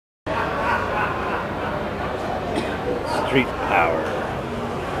Street power.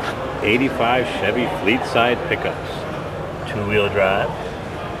 85 Chevy fleet side pickups. 2-wheel drive.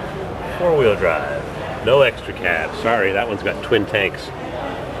 4-wheel drive. No extra cab. Sorry, that one's got twin tanks.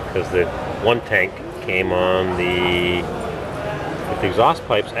 Because the one tank came on the... If the exhaust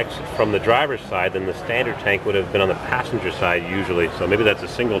pipes exit from the driver's side, then the standard tank would have been on the passenger side usually. So maybe that's a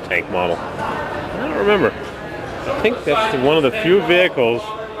single tank model. I don't remember. I think that's one of the few vehicles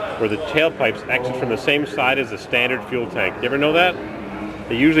where the tailpipes exit from the same side as the standard fuel tank. You ever know that?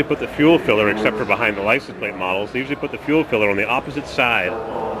 They usually put the fuel filler, except for behind the license plate models, they usually put the fuel filler on the opposite side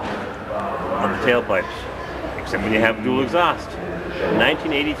on the tailpipes. Except when you have dual exhaust.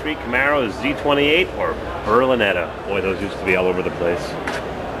 1983 Camaro Z28 or Berlinetta. Boy, those used to be all over the place.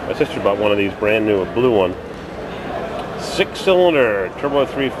 My sister bought one of these brand new, a blue one. 6-cylinder, turbo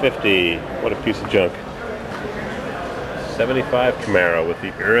 350. What a piece of junk. 75 Camaro with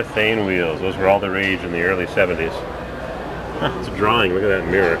the urethane wheels. Those were all the rage in the early 70s. Huh, it's a drawing. Look at that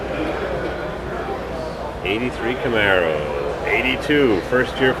mirror. 83 Camaro. 82,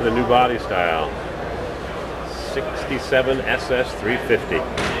 first year for the new body style. 67 SS 350.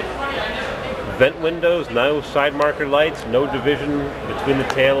 Vent windows, no side marker lights, no division between the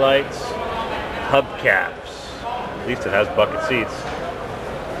tail lights. Hubcaps. At least it has bucket seats.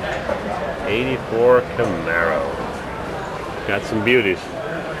 84 Camaro. Got some beauties.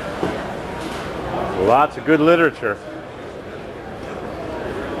 Lots of good literature.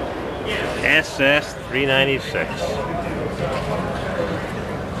 SS 396.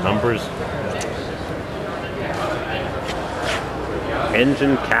 Numbers.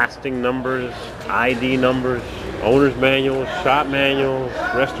 Engine casting numbers, ID numbers, owner's manuals, shop manuals,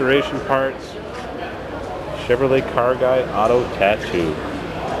 restoration parts. Chevrolet Car Guide Auto Tattoo.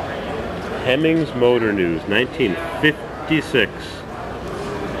 Hemmings Motor News, 1956.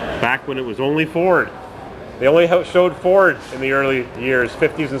 Back when it was only Ford. They only showed Ford in the early years,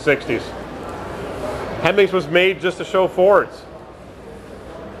 50s and 60s. Hemmings was made just to show Fords.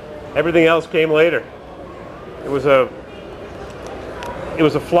 Everything else came later. It was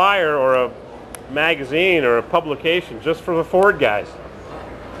a flyer or a magazine or a publication just for the Ford guys.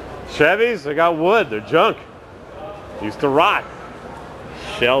 Chevys, they got wood, they're junk. Used to rot.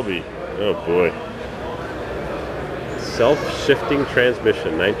 Shelby, oh boy. Self-shifting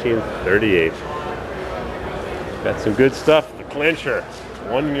transmission, 1938. Got some good stuff. The clincher,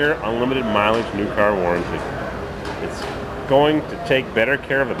 1 year unlimited mileage, new car warranty. It's going to take better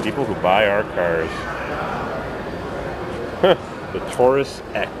care of the people who buy our cars. Huh. The Taurus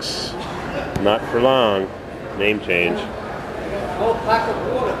X. Not for long. Name change.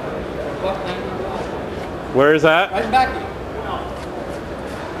 Where is that? Right back here.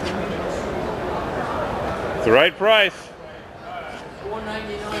 It's the right price.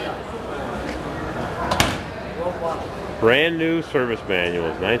 $4.99. Brand new service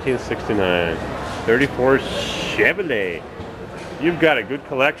manuals, 1969. 34 Chevrolet. You've got a good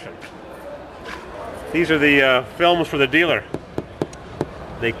collection. These are the films for the dealer.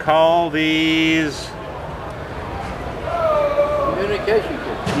 They call these... Communication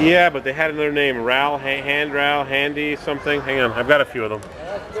kit. Yeah, but they had another name. Handy, something. Hang on, I've got a few of them.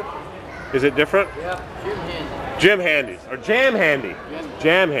 That's different. Is it different? Yeah, Jim Handy. Or Jam Handy.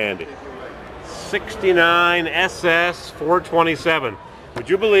 Jam Handy. 69 SS 427. Would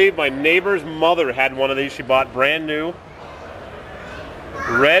you believe my neighbor's mother had one of these? She bought brand new.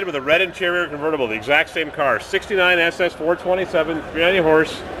 Red with a red interior convertible, the exact same car. 69 SS 427, 390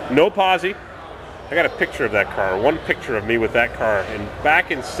 horse, no posi. I got a picture of that car, one picture of me with that car. And back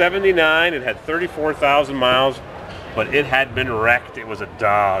in 79, it had 34,000 miles, but it had been wrecked. It was a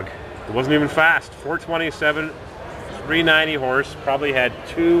dog. It wasn't even fast. 427, 390 horse, probably had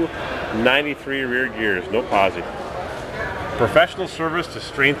 293 rear gears, no posi. Professional service to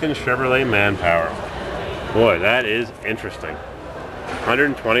strengthen Chevrolet manpower. Boy, that is interesting.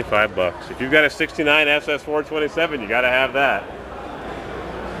 125 bucks. If you've got a 69 SS 427, you got to have that.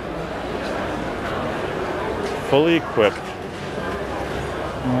 Fully equipped.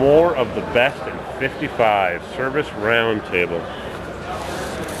 More of the best in 55. Service roundtable.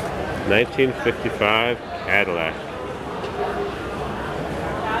 1955 Cadillac.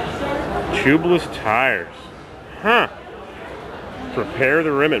 Tubeless tires. Huh. Prepare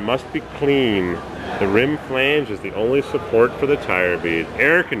the rim. It must be clean. The rim flange is the only support for the tire bead.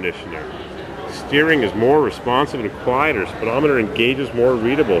 Air conditioner. Steering is more responsive and quieter. Speedometer and gauge is more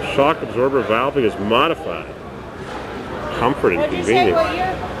readable. Shock absorber valving is modified. Comfort and convenience.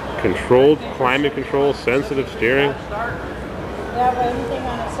 Controlled climate control, sensitive steering.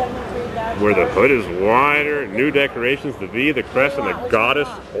 Where the hood is wider. New decorations, the V, the crest, and the goddess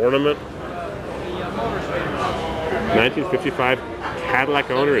ornament. 1955 Cadillac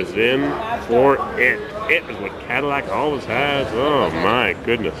owner is in for it. It is what Cadillac always has. Oh my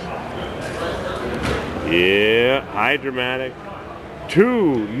goodness. Yeah, Hydromatic.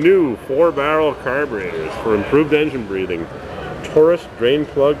 2 new 4-barrel carburetors for improved engine breathing. Taurus drain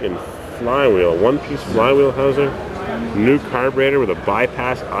plug and flywheel. 1-piece flywheel housing. New carburetor with a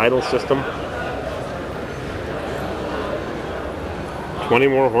bypass idle system. 20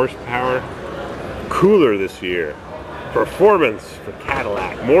 more horsepower. Cooler this year. Performance for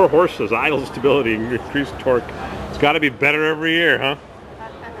Cadillac. More horses, idle stability, increased torque. It's got to be better every year, huh?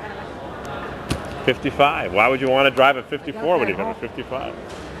 55. Why would you want to drive a 54 when you have a 55?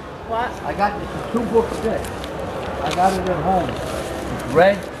 What? I got the 2 books thick. I got it at home. It's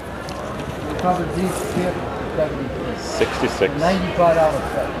red. It covers these here. 66. $95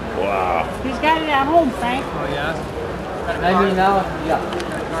 set. Wow. He's got it at home, Frank. Oh yeah? Pay me now? Yeah.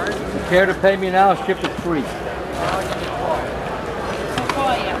 You care to pay me now? Ship it free. I'll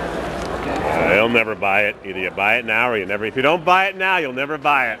call you. They'll never buy it. Either you buy it now or you never. If you don't buy it now, you'll never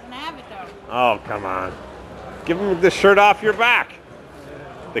buy it. Doesn't have it though. Oh, come on. Give him the shirt off your back.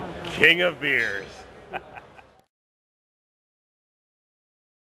 The king of beers.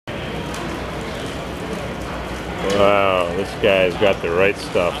 Wow, this guy's got the right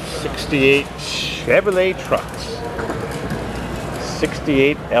stuff. 68 Chevrolet trucks.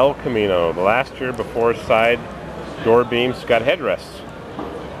 68 El Camino. The last year before side door beams got headrests.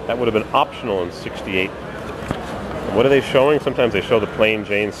 That would have been optional in 68. What are they showing? Sometimes they show the plain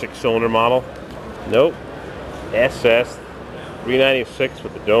Jane 6-cylinder model. Nope. SS 396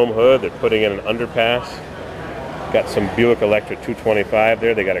 with the dome hood. They're putting in an underpass. Got some Buick Electra 225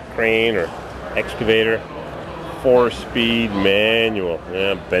 there. They got a crane or excavator. 4-speed manual.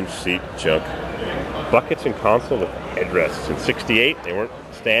 Yeah, bench seat junk. Buckets and console with headrests. In 68, they weren't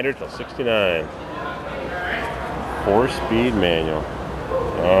standard till 69. 4-speed manual.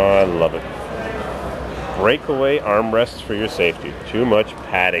 Oh, I love it. Breakaway armrests for your safety. Too much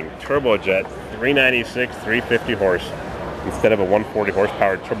padding. Turbojet 396, 350 horse. Instead of a 140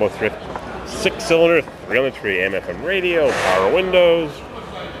 horsepower turbo thrift 6-cylinder, 303 AM/FM radio, power windows.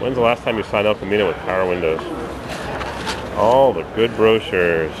 When's the last time you saw an El Camino with power windows? All the good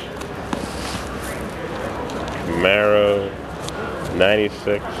brochures. Camaro,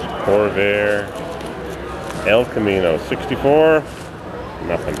 96, Corvair, El Camino, 64,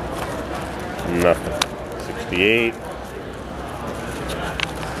 nothing. Nothing. 68,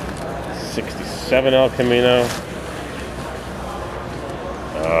 67 El Camino.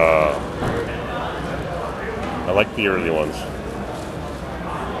 I like the early ones.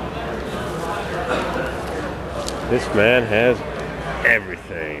 This man has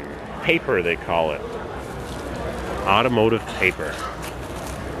everything. Paper, they call it. Automotive paper.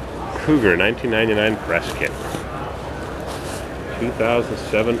 Cougar 1999 press kit.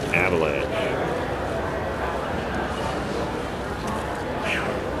 2007 Avalanche.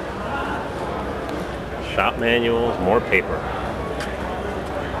 Shop manuals, more paper.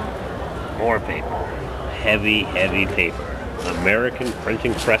 More paper. Heavy, heavy paper. American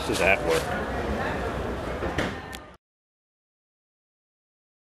printing presses at work.